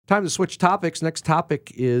Time to switch topics. Next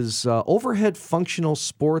topic is overhead functional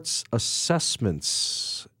sports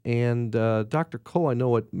assessments. And Dr. Cole, I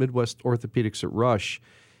know at Midwest Orthopedics at Rush,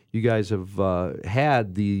 you guys have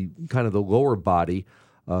had the kind of the lower body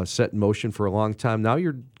set in motion for a long time. Now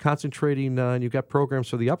you're concentrating and you've got programs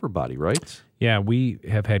for the upper body, right? Yeah, we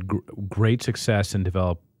have had great success in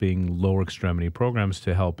developing lower extremity programs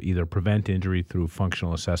to help either prevent injury through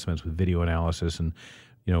functional assessments with video analysis and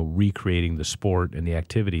recreating the sport and the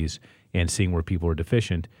activities and seeing where people are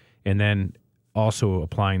deficient, and then also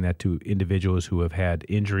applying that to individuals who have had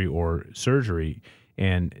injury or surgery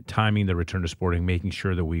and timing the return to sporting, making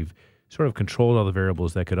sure that we've sort of controlled all the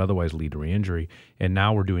variables that could otherwise lead to re-injury. And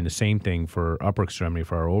now we're doing the same thing for upper extremity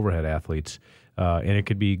for our overhead athletes. And it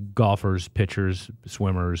could be golfers, pitchers,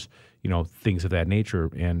 swimmers, things of that nature.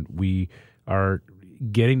 And we are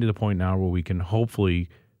getting to the point now where we can hopefully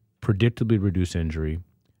predictably reduce injury.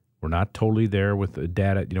 We're not totally there with the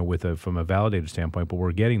data, from a validated standpoint, but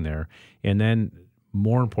we're getting there. And then,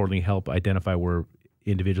 more importantly, help identify where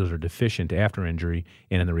individuals are deficient after injury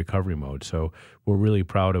and in the recovery mode. So we're really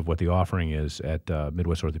proud of what the offering is at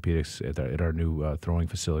Midwest Orthopedics at our new throwing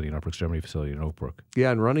facility and upper extremity facility in Oak Brook.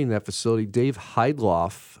 Yeah, and running that facility, Dave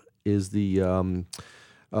Heidloff is the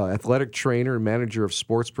athletic trainer and manager of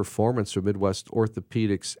sports performance for Midwest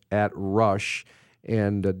Orthopedics at Rush.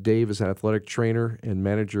 And Dave is an athletic trainer and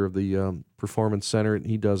manager of the Performance Center, and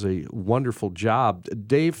he does a wonderful job.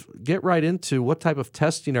 Dave, get right into what type of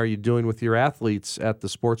testing are you doing with your athletes at the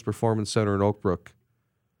Sports Performance Center in Oak Brook?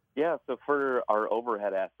 Yeah, so for our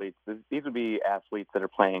overhead athletes, these would be athletes that are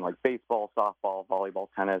playing like baseball, softball, volleyball,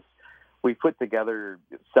 tennis. We put together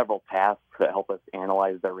several tasks that help us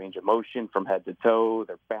analyze their range of motion from head to toe,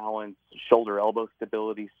 their balance, shoulder-elbow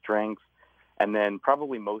stability, strength, and then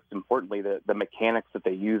probably most importantly, the mechanics that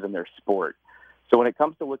they use in their sport. So when it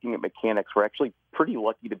comes to looking at mechanics, we're actually pretty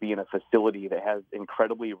lucky to be in a facility that has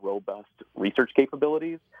incredibly robust research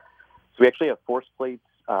capabilities. So we actually have force plates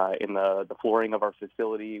in the flooring of our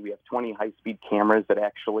facility. We have 20 high-speed cameras that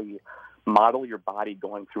actually model your body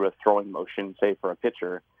going through a throwing motion, say for a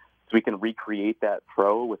pitcher. So we can recreate that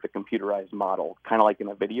throw with a computerized model, kind of like in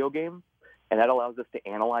a video game. And that allows us to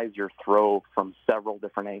analyze your throw from several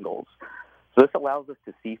different angles. So this allows us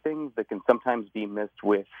to see things that can sometimes be missed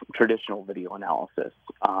with traditional video analysis.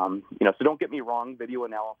 So don't get me wrong, video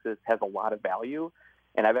analysis has a lot of value,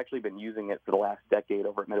 and I've actually been using it for the last decade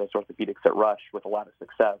over at Midwest Orthopedics at Rush with a lot of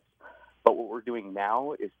success. But what we're doing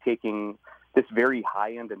now is taking this very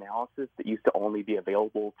high-end analysis that used to only be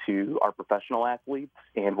available to our professional athletes,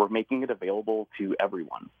 and we're making it available to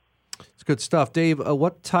everyone. It's good stuff. Dave,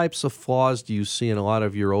 what types of flaws do you see in a lot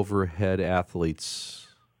of your overhead athletes?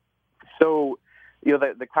 So,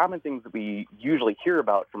 the common things that we usually hear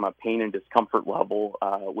about from a pain and discomfort level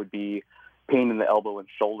would be pain in the elbow and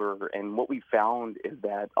shoulder. And what we found is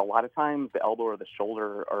that a lot of times the elbow or the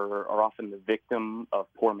shoulder are often the victim of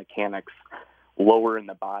poor mechanics lower in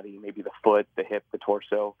the body, maybe the foot, the hip, the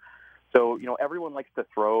torso. So, everyone likes to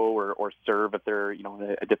throw or serve if they're,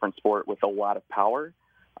 in a different sport with a lot of power,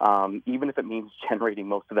 even if it means generating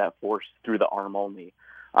most of that force through the arm only.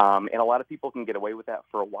 And a lot of people can get away with that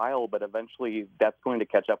for a while, but eventually that's going to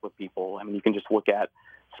catch up with people. I mean, you can just look at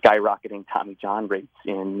skyrocketing Tommy John rates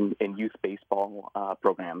in youth baseball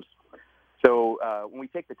programs. So when we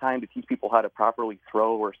take the time to teach people how to properly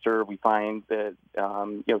throw or serve, we find that,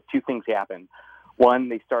 two things happen. One,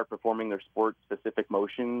 they start performing their sport-specific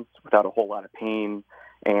motions without a whole lot of pain.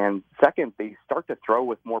 And second, they start to throw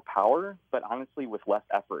with more power, but honestly with less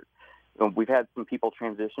effort. We've had some people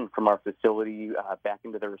transition from our facility back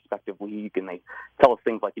into their respective league, and they tell us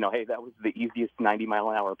things like, hey, that was the easiest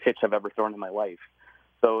 90-mile-an-hour pitch I've ever thrown in my life.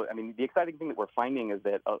 So, the exciting thing that we're finding is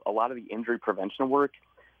that a lot of the injury prevention work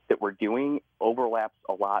that we're doing overlaps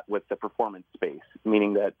a lot with the performance space,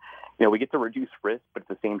 meaning that, we get to reduce risk, but at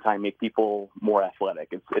the same time make people more athletic.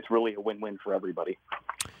 It's really a win-win for everybody.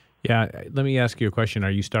 Yeah, let me ask you a question.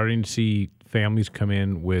 Are you starting to see families come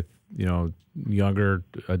in with, younger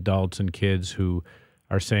adults and kids who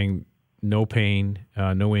are saying no pain,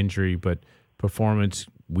 no injury, but performance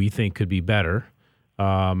we think could be better?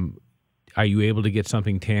 Are you able to get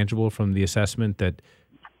something tangible from the assessment that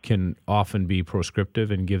can often be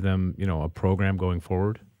prescriptive and give them, a program going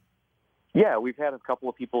forward? Yeah, we've had a couple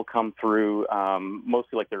of people come through,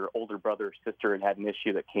 mostly like their older brother or sister had an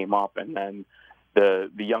issue that came up, and then the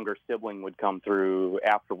younger sibling would come through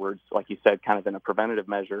afterwards, like you said, kind of in a preventative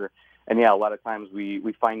measure. And yeah, a lot of times we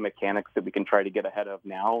find mechanics that we can try to get ahead of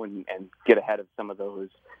now and get ahead of some of those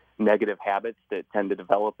negative habits that tend to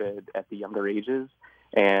develop at the younger ages.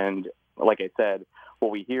 And like I said,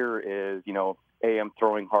 what we hear is, AM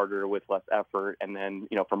throwing harder with less effort, and then,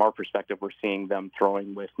 from our perspective, we're seeing them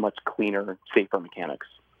throwing with much cleaner, safer mechanics.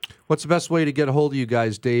 What's the best way to get a hold of you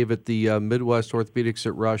guys, Dave, at the Midwest Orthopedics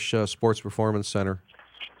at Rush Sports Performance Center?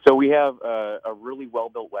 So we have a really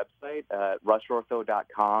well-built website at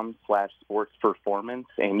rushortho.com/sportsperformance,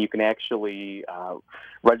 and you can actually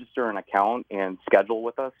register an account and schedule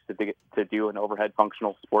with us to do an overhead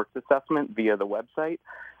functional sports assessment via the website,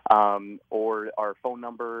 or our phone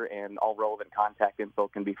number and all relevant contact info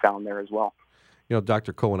can be found there as well.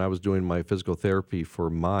 Dr. Cohen, I was doing my physical therapy for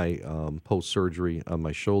my post-surgery on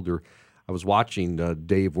my shoulder. I was watching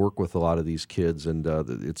Dave work with a lot of these kids, and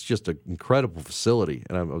it's just an incredible facility.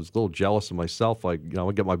 And I was a little jealous of myself. I want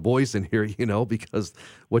to get my boys in here, because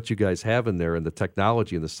what you guys have in there and the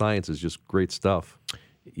technology and the science is just great stuff.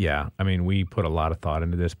 Yeah, I mean, we put a lot of thought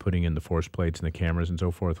into this. Putting in the force plates and the cameras and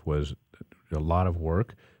so forth was a lot of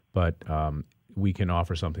work, but we can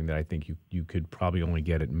offer something that I think you could probably only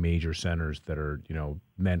get at major centers that are,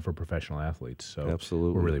 meant for professional athletes. So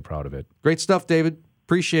absolutely, we're really proud of it. Great stuff, David.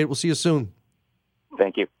 Appreciate it. We'll see you soon.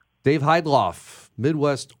 Thank you. Dave Heidloff,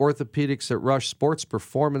 Midwest Orthopedics at Rush Sports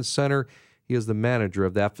Performance Center. He is the manager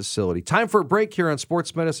of that facility. Time for a break here on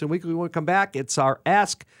Sports Medicine Weekly. When we come back, it's our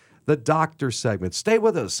Ask the Doctor segment. Stay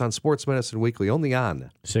with us on Sports Medicine Weekly, only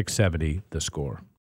on 670 The Score.